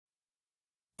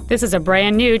This is a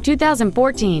brand new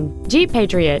 2014 Jeep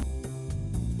Patriot.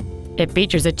 It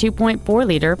features a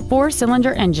 2.4-liter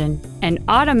four-cylinder engine, an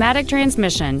automatic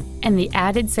transmission, and the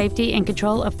added safety and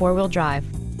control of four-wheel drive.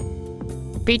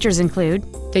 Features include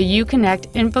the Uconnect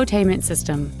infotainment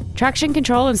system, traction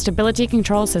control and stability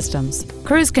control systems,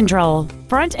 cruise control,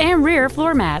 front and rear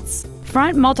floor mats,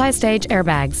 front multi-stage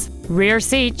airbags, rear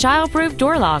seat child-proof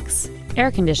door locks,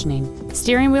 air conditioning,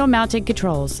 steering wheel mounted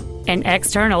controls, an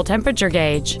external temperature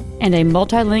gauge, and a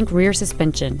multi-link rear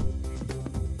suspension.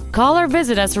 Call or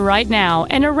visit us right now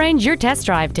and arrange your test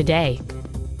drive today.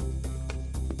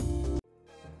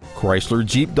 Chrysler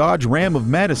Jeep Dodge Ram of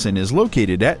Madison is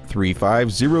located at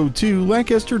 3502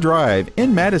 Lancaster Drive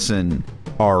in Madison.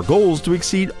 Our goal is to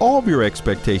exceed all of your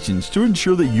expectations to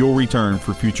ensure that you'll return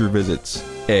for future visits.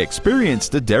 Experience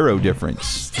the Darrow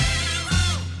difference.